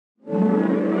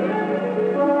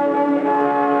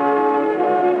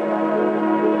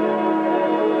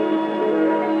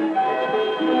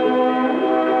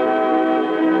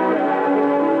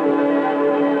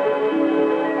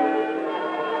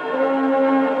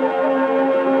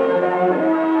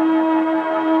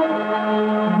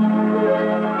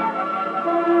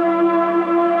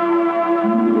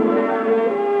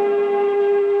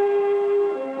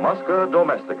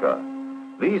Domestica.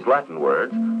 These Latin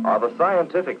words are the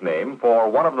scientific name for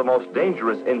one of the most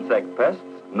dangerous insect pests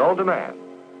known to man.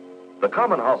 The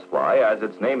common housefly, as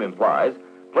its name implies,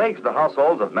 plagues the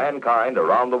households of mankind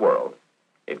around the world.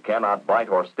 It cannot bite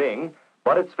or sting,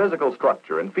 but its physical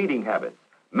structure and feeding habits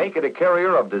make it a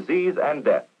carrier of disease and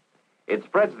death. It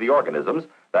spreads the organisms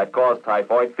that cause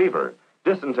typhoid fever,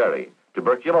 dysentery,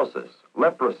 tuberculosis,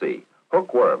 leprosy,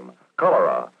 hookworm,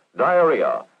 cholera,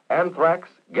 diarrhea, anthrax,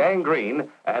 gangrene,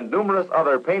 and numerous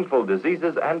other painful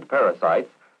diseases and parasites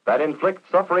that inflict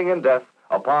suffering and death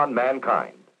upon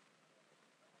mankind.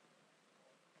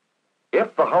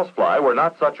 If the housefly were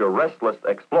not such a restless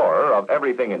explorer of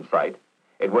everything in sight,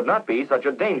 it would not be such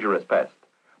a dangerous pest,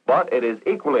 but it is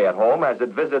equally at home as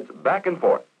it visits back and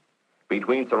forth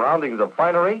between surroundings of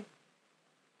finery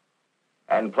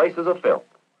and places of filth.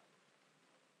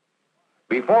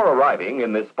 Before arriving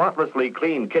in this spotlessly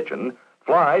clean kitchen,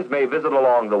 flies may visit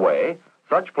along the way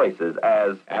such places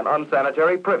as an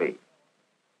unsanitary privy,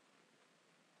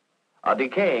 a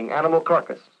decaying animal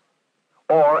carcass,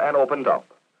 or an open dump,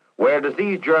 where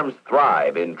disease germs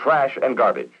thrive in trash and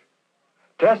garbage.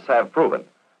 Tests have proven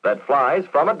that flies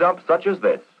from a dump such as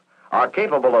this are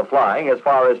capable of flying as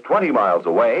far as 20 miles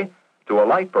away to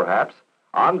alight, perhaps,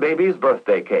 on baby's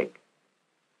birthday cake.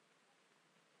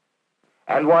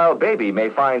 And while baby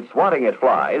may find swatting at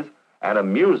flies an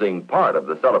amusing part of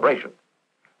the celebration,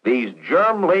 these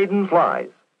germ-laden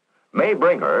flies may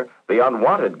bring her the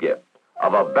unwanted gift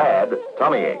of a bad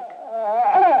tummy ache.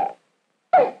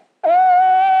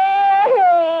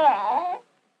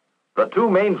 The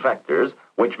two main factors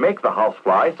which make the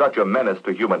housefly such a menace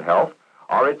to human health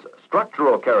are its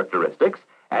structural characteristics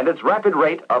and its rapid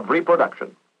rate of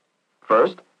reproduction.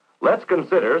 First, let's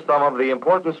consider some of the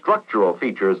important structural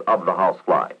features of the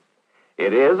housefly.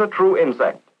 It is a true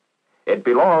insect. It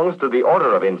belongs to the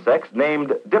order of insects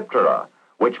named Diptera,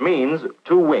 which means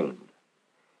two-winged.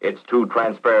 Its two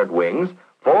transparent wings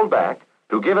fold back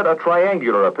to give it a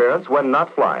triangular appearance when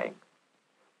not flying.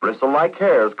 Bristle-like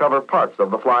hairs cover parts of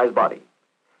the fly's body.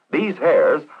 These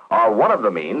hairs are one of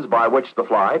the means by which the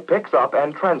fly picks up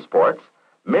and transports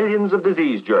millions of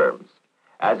disease germs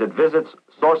as it visits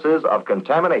sources of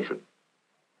contamination.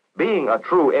 Being a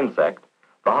true insect,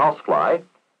 the housefly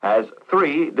has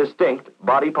three distinct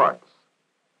body parts: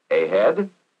 a head,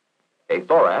 a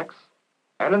thorax,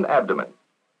 and an abdomen.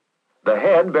 The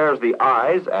head bears the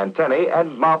eyes, antennae,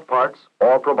 and mouth parts,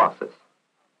 or proboscis.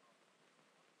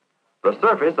 The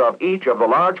surface of each of the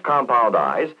large compound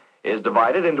eyes is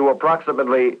divided into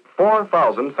approximately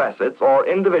 4,000 facets or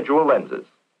individual lenses.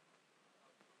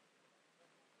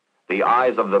 The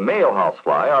eyes of the male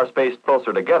housefly are spaced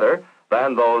closer together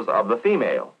than those of the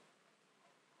female.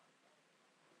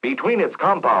 Between its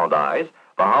compound eyes,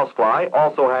 the housefly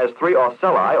also has three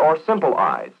ocelli, or simple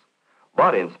eyes.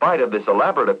 But in spite of this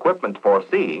elaborate equipment for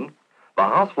seeing, the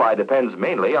housefly depends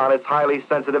mainly on its highly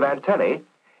sensitive antennae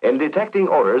in detecting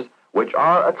odors which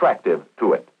are attractive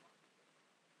to it.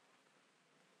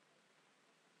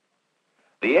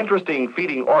 The interesting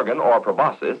feeding organ, or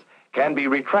proboscis, can be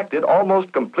retracted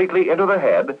almost completely into the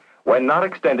head when not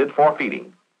extended for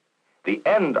feeding. The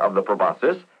end of the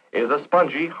proboscis is a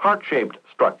spongy, heart-shaped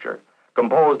structure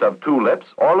composed of two lips,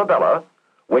 or labella,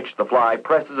 which the fly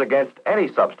presses against any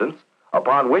substance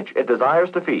upon which it desires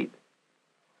to feed.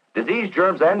 Disease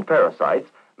germs and parasites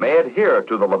may adhere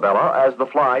to the labella as the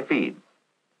fly feeds.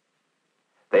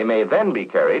 They may then be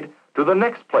carried to the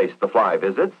next place the fly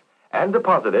visits and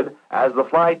deposited as the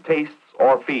fly tastes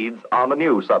or feeds on the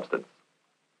new substance.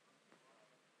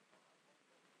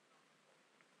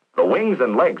 The wings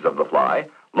and legs of the fly,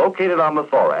 located on the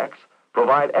thorax,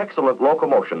 provide excellent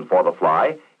locomotion for the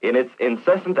fly in its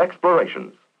incessant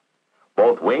explorations.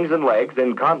 Both wings and legs,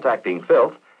 in contacting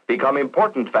filth, become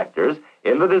important factors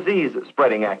in the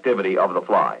disease-spreading activity of the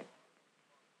fly.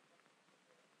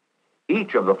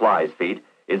 Each of the fly's feet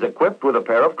is equipped with a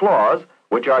pair of claws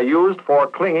which are used for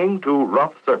clinging to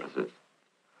rough surfaces.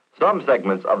 Some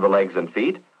segments of the legs and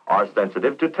feet are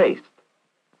sensitive to taste.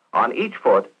 On each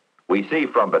foot, we see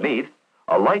from beneath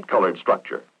a light-colored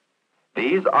structure.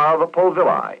 These are the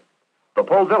pulvilli. The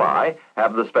pulvilli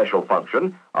have the special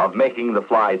function of making the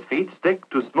fly's feet stick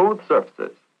to smooth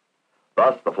surfaces.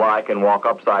 Thus, the fly can walk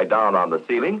upside down on the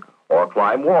ceiling or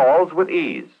climb walls with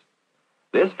ease.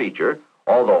 This feature,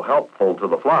 although helpful to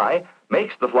the fly,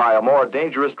 makes the fly a more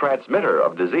dangerous transmitter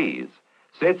of disease,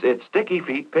 since its sticky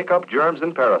feet pick up germs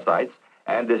and parasites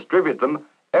and distribute them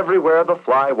everywhere the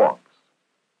fly walks.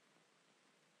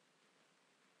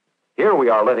 Here we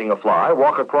are letting a fly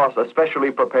walk across a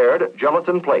specially prepared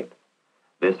gelatin plate.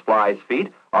 This fly's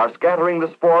feet are scattering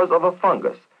the spores of a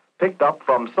fungus picked up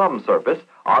from some surface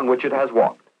on which it has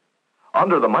walked.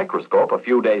 Under the microscope a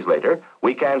few days later,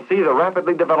 we can see the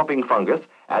rapidly developing fungus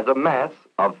as a mass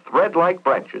of thread-like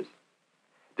branches.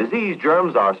 Disease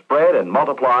germs are spread and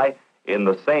multiply in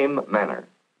the same manner.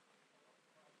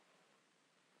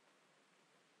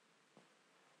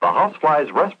 The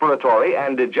housefly's respiratory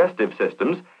and digestive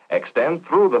systems extend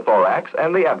through the thorax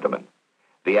and the abdomen.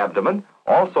 The abdomen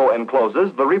also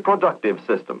encloses the reproductive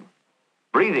system.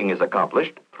 Breathing is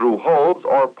accomplished through holes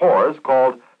or pores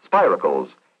called spiracles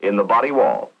in the body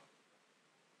wall.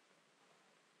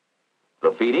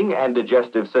 The feeding and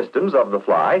digestive systems of the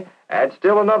fly add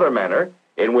still another manner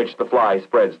in which the fly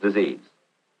spreads disease.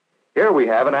 Here we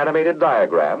have an animated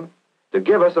diagram to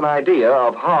give us an idea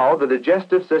of how the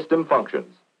digestive system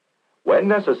functions. When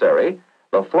necessary,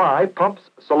 the fly pumps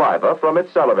saliva from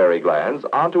its salivary glands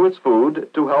onto its food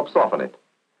to help soften it.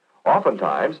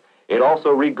 Oftentimes, it also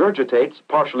regurgitates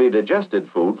partially digested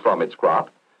food from its crop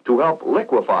to help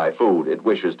liquefy food it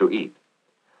wishes to eat.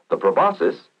 The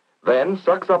proboscis then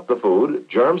sucks up the food,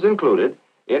 germs included,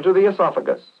 into the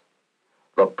esophagus.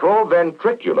 The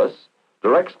proventriculus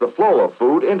directs the flow of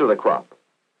food into the crop.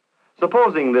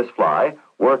 Supposing this fly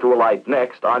were to alight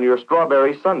next on your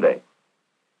strawberry sundae.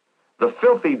 The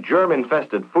filthy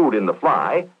germ-infested food in the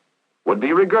fly would be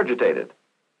regurgitated.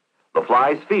 The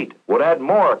fly's feet would add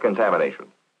more contamination.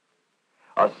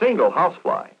 A single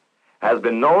housefly has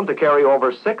been known to carry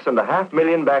over 6.5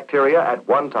 million bacteria at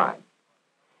one time.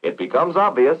 It becomes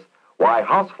obvious why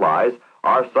houseflies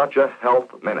are such a health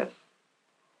menace.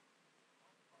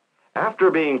 After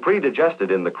being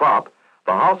pre-digested in the crop,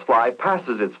 the housefly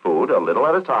passes its food a little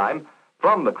at a time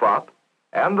from the crop,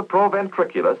 and the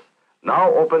proventriculus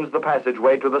now opens the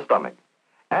passageway to the stomach.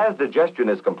 As digestion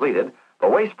is completed, the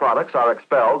waste products are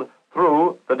expelled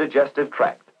through the digestive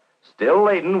tract, still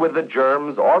laden with the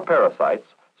germs or parasites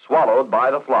swallowed by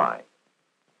the fly.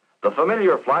 The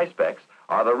familiar fly specks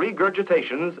are the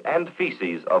regurgitations and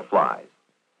feces of flies.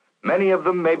 Many of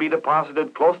them may be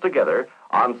deposited close together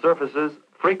on surfaces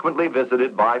frequently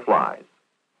visited by flies.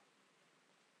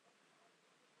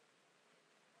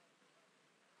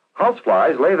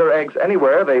 Houseflies lay their eggs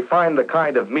anywhere they find the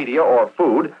kind of media or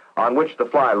food on which the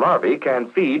fly larvae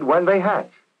can feed when they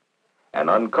hatch. An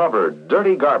uncovered,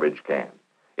 dirty garbage can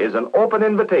is an open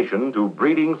invitation to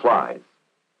breeding flies.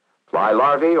 Fly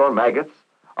larvae or maggots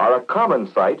are a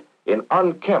common sight in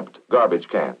unkempt garbage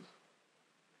cans.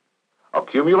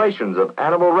 Accumulations of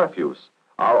animal refuse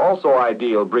are also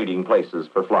ideal breeding places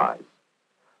for flies.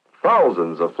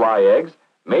 Thousands of fly eggs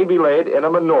may be laid in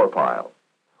a manure pile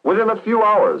within a few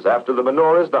hours after the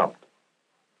manure is dumped.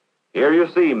 Here you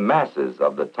see masses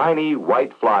of the tiny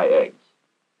white fly eggs.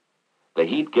 The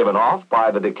heat given off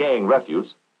by the decaying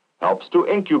refuse helps to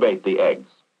incubate the eggs.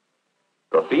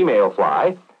 The female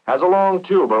fly has a long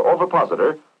tube or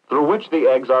ovipositor through which the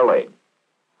eggs are laid.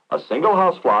 A single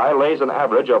housefly lays an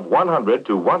average of 100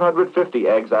 to 150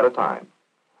 eggs at a time,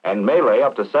 and may lay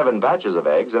up to 7 batches of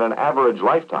eggs in an average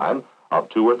lifetime of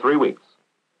 2 or 3 weeks.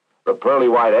 The pearly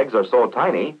white eggs are so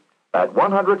tiny that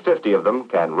 150 of them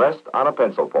can rest on a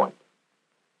pencil point.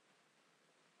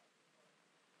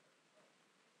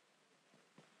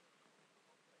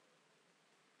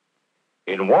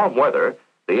 In warm weather,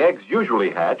 the eggs usually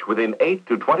hatch within 8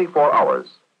 to 24 hours.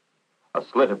 A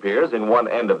slit appears in one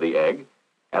end of the egg,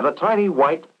 and the tiny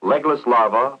white, legless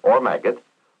larva or maggot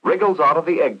wriggles out of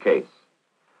the egg case.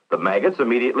 The maggots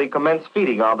immediately commence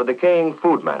feeding on the decaying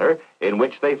food matter in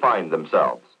which they find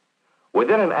themselves.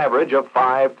 Within an average of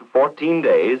 5 to 14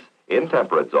 days in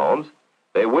temperate zones,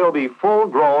 they will be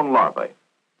full-grown larvae.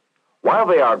 While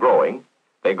they are growing,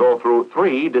 they go through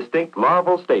 3 distinct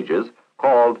larval stages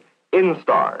called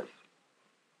instars.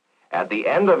 At the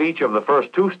end of each of the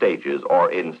first 2 stages,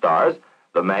 or instars,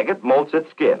 the maggot molts its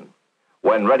skin.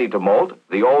 When ready to molt,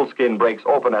 the old skin breaks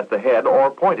open at the head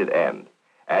or pointed end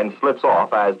and slips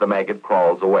off as the maggot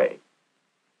crawls away.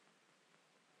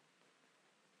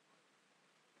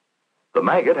 The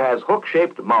maggot has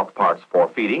hook-shaped mouth parts for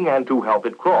feeding and to help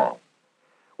it crawl.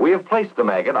 We have placed the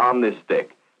maggot on this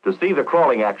stick to see the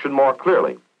crawling action more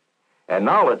clearly. And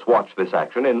now let's watch this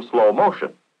action in slow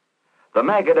motion. The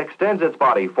maggot extends its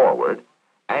body forward,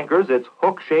 anchors its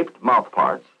hook-shaped mouth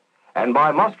parts, and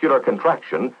by muscular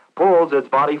contraction pulls its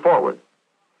body forward.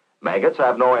 Maggots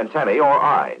have no antennae or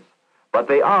eyes, but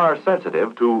they are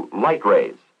sensitive to light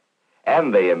rays,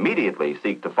 and they immediately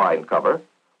seek to find cover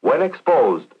when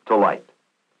exposed to light.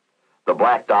 The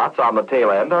black dots on the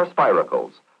tail end are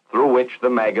spiracles through which the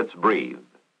maggots breathe.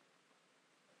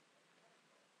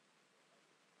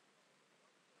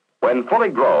 When fully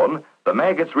grown, the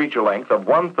maggots reach a length of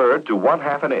 1/3 to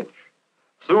 1/2 an inch.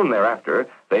 Soon thereafter,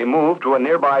 they move to a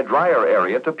nearby drier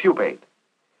area to pupate.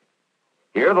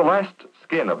 Here, the last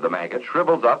skin of the maggot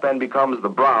shrivels up and becomes the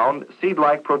brown,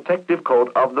 seed-like protective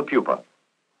coat of the pupa.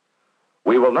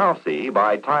 We will now see,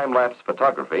 by time-lapse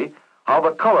photography, how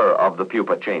the color of the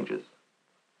pupa changes.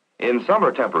 In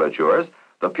summer temperatures,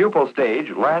 the pupal stage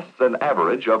lasts an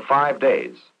average of 5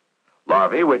 days.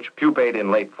 Larvae, which pupate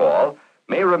in late fall,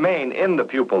 may remain in the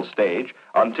pupal stage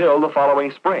until the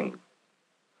following spring.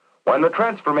 When the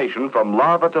transformation from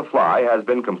larva to fly has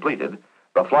been completed,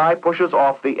 the fly pushes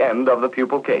off the end of the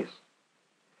pupal case.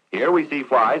 Here we see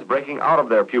flies breaking out of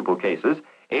their pupal cases,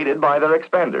 aided by their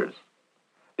expanders.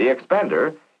 The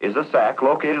expander is a sac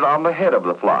located on the head of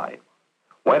the fly.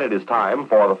 When it is time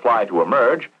for the fly to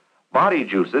emerge, body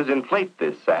juices inflate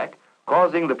this sac,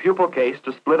 causing the pupal case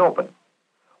to split open.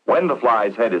 When the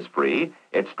fly's head is free,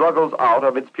 it struggles out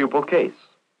of its pupal case.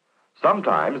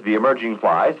 Sometimes the emerging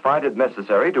flies find it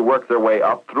necessary to work their way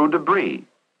up through debris,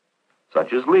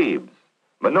 such as leaves,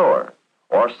 manure,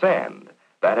 or sand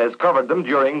that has covered them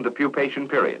during the pupation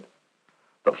period.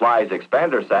 The fly's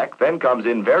expander sac then comes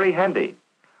in very handy.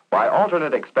 By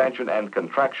alternate expansion and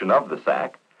contraction of the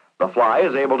sac, the fly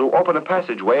is able to open a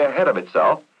passageway ahead of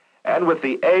itself, and with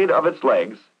the aid of its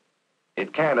legs,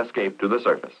 it can escape to the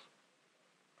surface.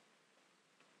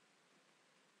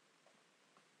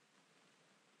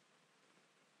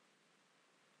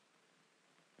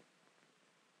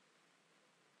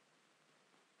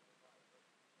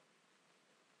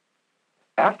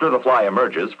 After the fly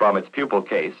emerges from its pupal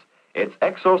case, its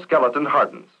exoskeleton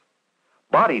hardens.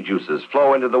 Body juices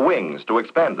flow into the wings to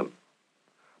expand them.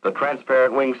 The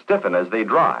transparent wings stiffen as they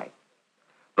dry.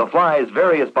 The fly's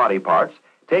various body parts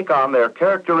take on their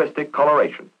characteristic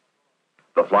coloration.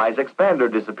 The fly's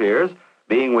expander disappears,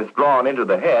 being withdrawn into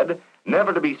the head,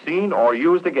 never to be seen or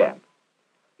used again.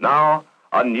 Now,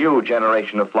 a new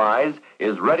generation of flies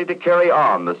is ready to carry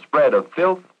on the spread of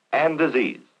filth and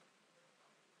disease.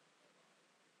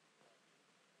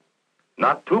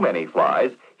 Not too many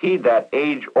flies heed that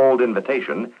age-old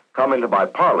invitation, "Come into my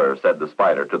parlor," said the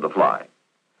spider to the fly.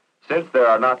 Since there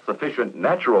are not sufficient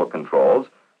natural controls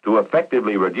to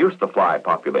effectively reduce the fly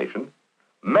population,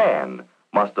 man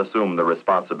must assume the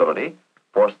responsibility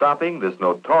for stopping this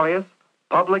notorious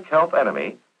public health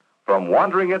enemy from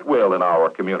wandering at will in our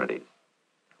communities.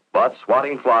 But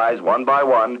swatting flies one by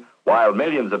one while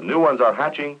millions of new ones are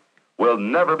hatching will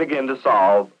never begin to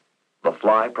solve the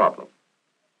fly problem.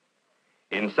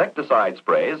 Insecticide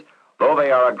sprays, though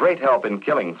they are a great help in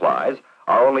killing flies,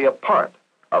 are only a part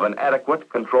of an adequate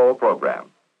control program.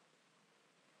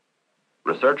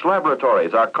 Research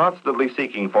laboratories are constantly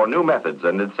seeking for new methods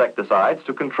and insecticides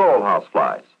to control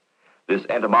houseflies. This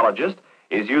entomologist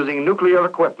is using nuclear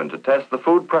equipment to test the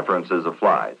food preferences of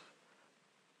flies.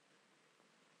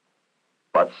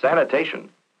 But sanitation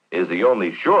is the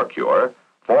only sure cure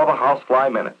for the housefly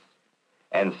menace.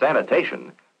 And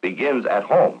sanitation begins at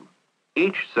home,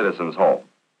 each citizen's home,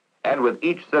 and with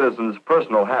each citizen's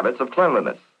personal habits of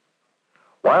cleanliness.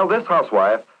 While this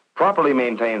housewife properly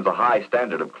maintains a high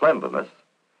standard of cleanliness,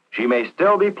 she may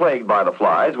still be plagued by the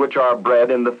flies which are bred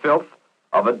in the filth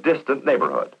of a distant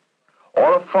neighborhood,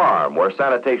 or a farm where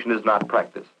sanitation is not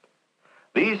practiced.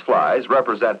 These flies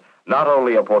represent not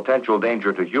only a potential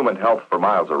danger to human health for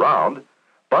miles around,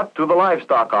 but to the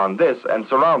livestock on this and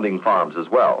surrounding farms as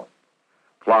well.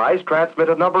 Flies transmit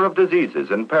a number of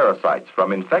diseases and parasites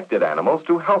from infected animals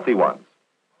to healthy ones.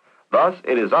 Thus,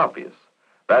 it is obvious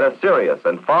that a serious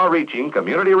and far-reaching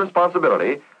community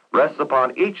responsibility rests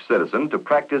upon each citizen to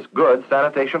practice good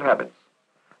sanitation habits.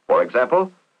 For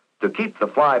example, to keep the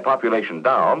fly population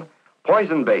down,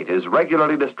 poison bait is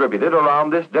regularly distributed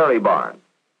around this dairy barn.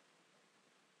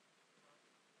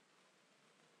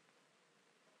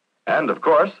 And, of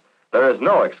course, there is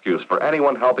no excuse for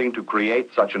anyone helping to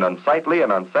create such an unsightly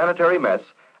and unsanitary mess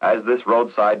as this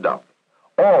roadside dump.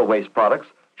 All waste products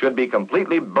should be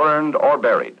completely burned or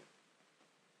buried.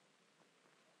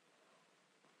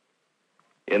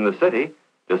 In the city,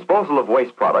 disposal of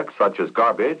waste products such as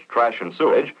garbage, trash, and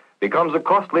sewage becomes a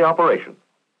costly operation.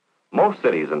 Most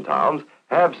cities and towns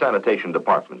have sanitation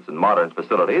departments and modern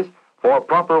facilities for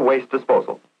proper waste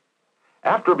disposal.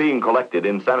 After being collected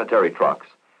in sanitary trucks,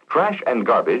 trash and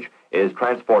garbage is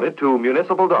transported to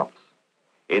municipal dumps.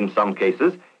 In some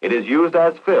cases, it is used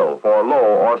as fill for low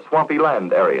or swampy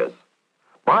land areas.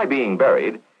 By being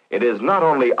buried, it is not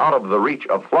only out of the reach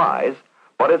of flies,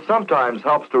 but it sometimes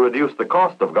helps to reduce the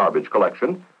cost of garbage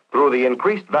collection through the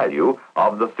increased value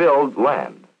of the filled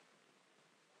land.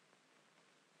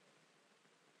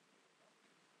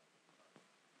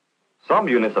 Some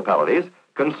municipalities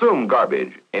consume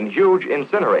garbage in huge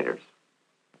incinerators.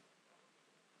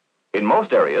 In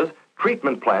most areas,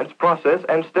 treatment plants process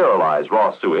and sterilize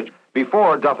raw sewage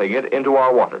before dumping it into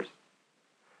our waters.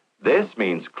 This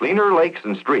means cleaner lakes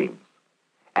and streams,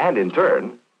 and in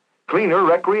turn, cleaner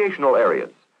recreational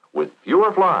areas with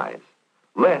fewer flies,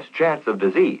 less chance of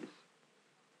disease,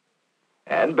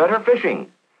 and better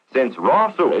fishing, since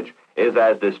raw sewage is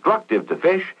as destructive to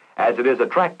fish as it is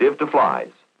attractive to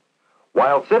flies.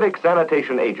 While civic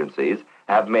sanitation agencies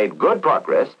have made good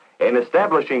progress in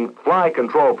establishing fly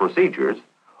control procedures,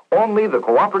 only the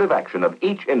cooperative action of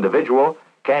each individual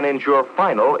can ensure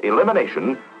final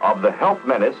elimination of the health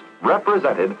menace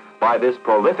represented by this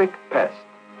prolific pest.